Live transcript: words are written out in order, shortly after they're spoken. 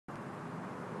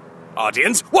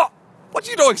Audience, what? What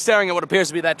are you doing staring at what appears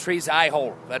to be that tree's eye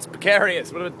hole? That's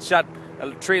precarious. What if it shot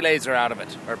a tree laser out of it?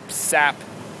 Or sap?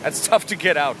 That's tough to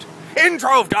get out. In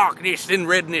drove darkness and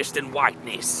redness and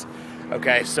whiteness.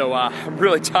 Okay, so I'm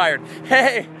really tired.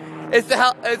 Hey, it's the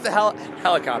helicopter.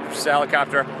 It's the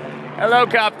helicopter. Hello,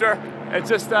 copter. It's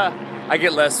just I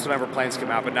get lisps whenever planes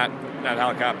come out, but not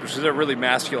helicopters, because they're really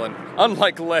masculine.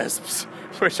 Unlike lisps,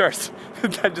 which are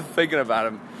I'm just thinking about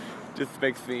them just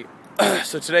makes me.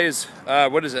 So today's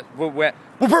what is it? Well,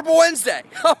 Purple Wednesday.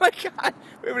 Oh my God,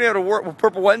 we haven't had to work with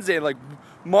Purple Wednesday in like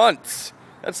months.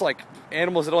 That's like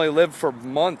animals that only live for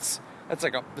months. That's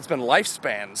like it's been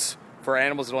lifespans for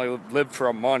animals that only lived for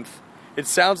a month. It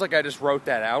sounds like I just wrote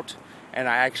that out, and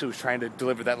I actually was trying to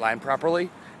deliver that line properly.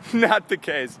 Not the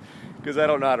case, because I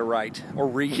don't know how to write or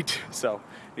read. So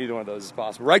neither one of those is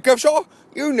possible. Right, Gupshaw?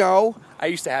 You know. I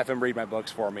used to have him read my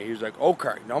books for me. He was like,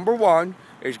 okay, number one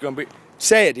is going to be...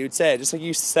 Say it, dude, say it, just like you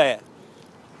used to say it.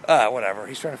 Whatever.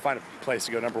 He's trying to find a place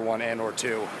to go number one and or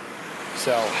two.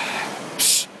 So,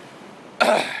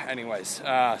 anyways,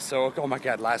 oh my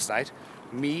God, last night,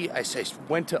 I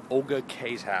went to Olga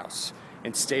K's house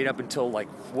and stayed up until like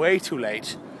way too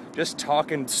late, just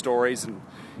talking stories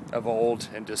of old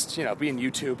and just, you know, being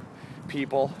YouTube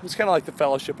people. It was kind of like the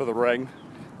Fellowship of the Ring.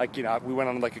 Like, you know, we went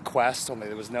on like a quest, only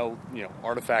there was no, you know,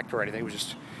 artifact or anything. It was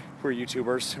just, we were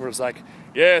YouTubers. It was like,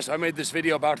 yes, I made this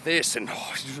video about this, and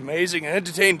oh, it was amazing and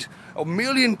entertained 1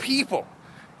 million people.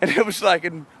 And it was like,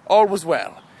 and all was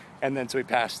well. And then so we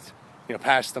passed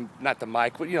them, not the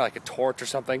mic, but, you know, like a torch or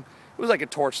something. It was like a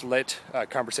torch lit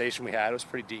conversation we had. It was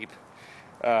pretty deep.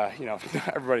 You know,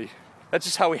 everybody, that's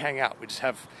just how we hang out. We just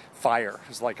have fire.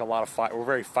 There's like a lot of fire. We're a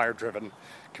very fire-driven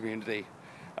community.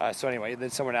 So anyway,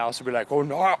 then someone else would be like, oh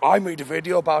no, I made a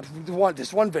video about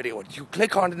this one video. You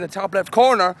click on it in the top left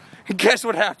corner, and guess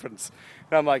what happens?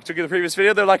 And I'm like, took you the previous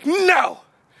video? They're like, no!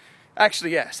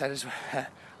 Actually, yes, that is,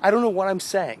 I don't know what I'm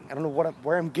saying. I don't know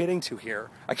where I'm getting to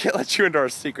here. I can't let you into our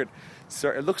secret. So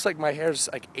it looks like my hair's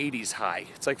like 80s high.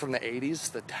 It's like from the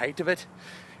 80s, the height of it.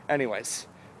 Anyways,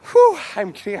 whew,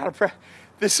 I'm getting out of breath.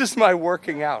 This is my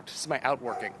working out. This is my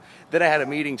outworking. Then I had a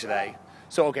meeting today.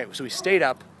 So, okay, so we stayed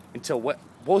up until what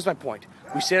was my point?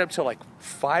 We stayed up till like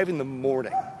 5 in the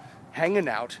morning, hanging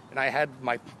out, and I had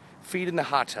my feet in the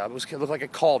hot tub. It looked like a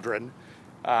cauldron,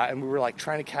 and we were like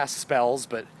trying to cast spells,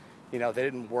 but you know they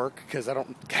didn't work because I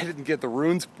didn't get the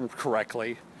runes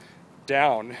correctly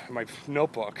down in my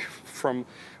notebook from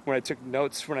when I took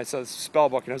notes when I saw the spell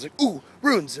book, and I was like, ooh,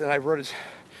 runes, and I wrote it.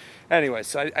 Anyway,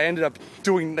 so I ended up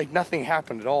doing like nothing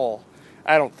happened at all.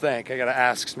 I don't think. I gotta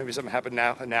ask. Maybe something happened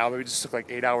now. Maybe it just took like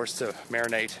 8 hours to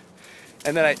marinate.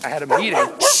 And then I had a meeting.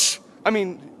 I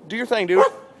mean, do your thing, dude.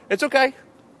 It's okay.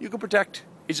 You can protect.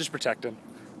 He's just protecting.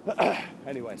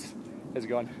 Anyways, how's it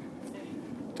going?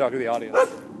 Talk to the audience.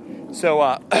 So,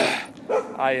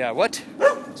 what?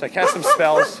 So I cast some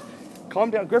spells.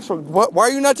 Calm down, Griffiths. What? Why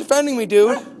are you not defending me,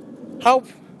 dude? Help.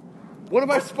 What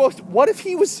am I supposed to... What if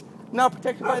he was not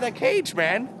protected by that cage,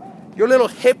 man? Your little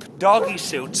hip doggy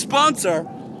suit. Sponsor.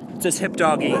 It says hip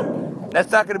doggy.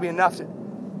 That's not going to be enough.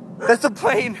 That's the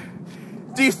plane.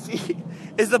 Do you see?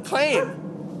 Is the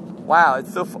plane? Wow,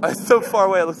 it's so far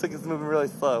away. It looks like it's moving really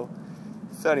slow.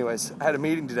 So anyways, I had a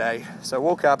meeting today. So I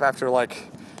woke up after like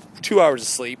 2 hours of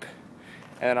sleep.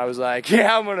 And I was like,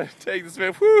 yeah, I'm going to take this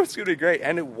man. Woo, it's going to be great.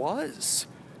 And it was.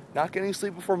 Not getting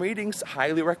sleep before meetings,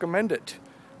 highly recommend it.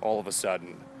 All of a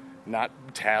sudden. Not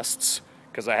tests,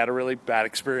 because I had a really bad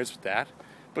experience with that.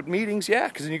 But meetings, yeah,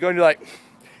 because then you go and you're like,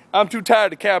 I'm too tired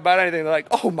to care about anything. They're like,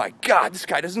 oh my God, this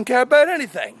guy doesn't care about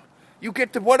anything. You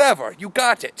get to whatever. You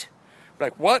got it.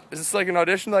 Like, what? Is this like an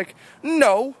audition? Like,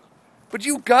 no. But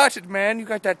you got it, man. You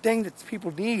got that thing that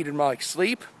people need. And I'm like,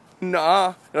 sleep?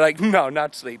 Nah. They're like, no,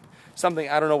 not sleep. Something,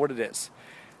 I don't know what it is.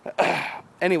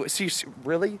 Anyway, see,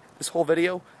 really? This whole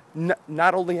video?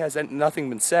 Not only has nothing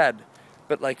been said,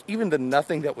 but like, even the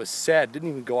nothing that was said didn't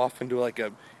even go off into like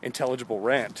a intelligible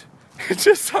rant. It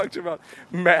just talked about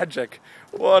magic.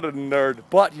 What a nerd.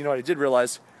 But, you know what I did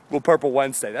realize? Well, Purple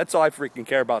Wednesday. That's all I freaking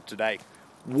care about today.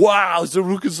 Wow,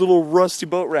 Zaruka's little rusty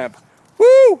boat ramp.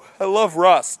 Woo! I love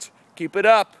rust. Keep it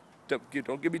up.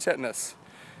 Don't give me tetanus.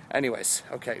 Anyways,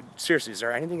 okay, seriously, is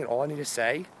there anything at all I need to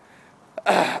say?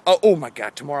 Oh my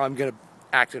God, tomorrow I'm going to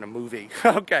act in a movie.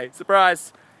 Okay,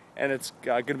 surprise. And it's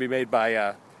going to be made by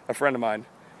a friend of mine.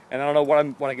 And I don't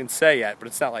know what I can say yet, but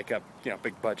it's not like a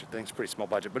big budget thing. It's a pretty small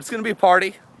budget. But it's going to be a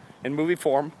party in movie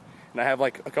form. And I have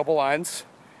like a couple lines.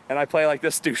 And I play like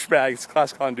this douchebag, this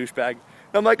class clown douchebag.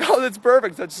 And I'm like, oh, that's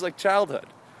perfect. That's just like childhood.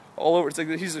 All over. It's like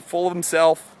he's full of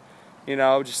himself,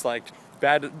 just like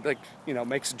bad, like,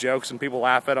 makes jokes and people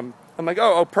laugh at him. I'm like,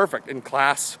 oh, perfect. In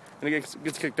class, and it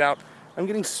gets kicked out, I'm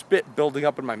getting spit building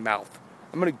up in my mouth.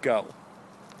 I'm gonna go,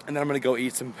 and then I'm gonna go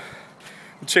eat some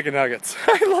chicken nuggets.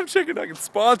 I love chicken nuggets.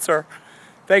 Sponsor.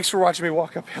 Thanks for watching me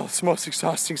walk uphill. It's the most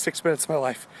exhausting 6 minutes of my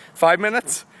life. 5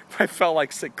 minutes?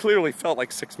 Clearly felt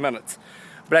like 6 minutes.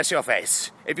 Bless your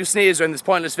face. If you sneeze during this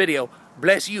pointless video,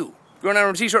 bless you. If you want to on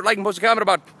a t-shirt, like and post a comment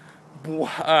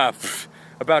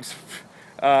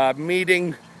about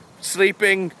meeting,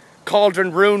 sleeping,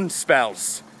 cauldron rune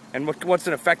spells, and what's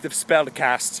an effective spell to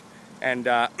cast, and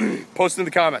post in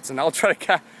the comments, and I'll try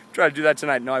to do that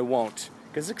tonight. No, I won't,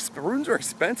 because runes are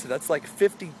expensive. That's like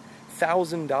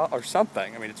 $50,000 or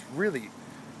something. I mean,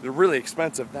 they're really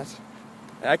expensive.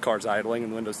 That car's idling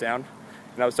and the window's down.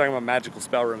 And I was talking about magical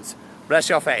spell runes. Bless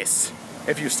your face.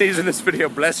 If you sneeze in this video,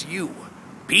 bless you.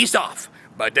 Peace off.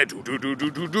 But subscribe.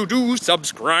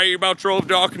 Outro of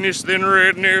darkness, then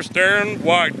redness, then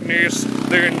whiteness,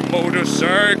 then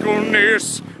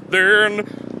motorcycleness, then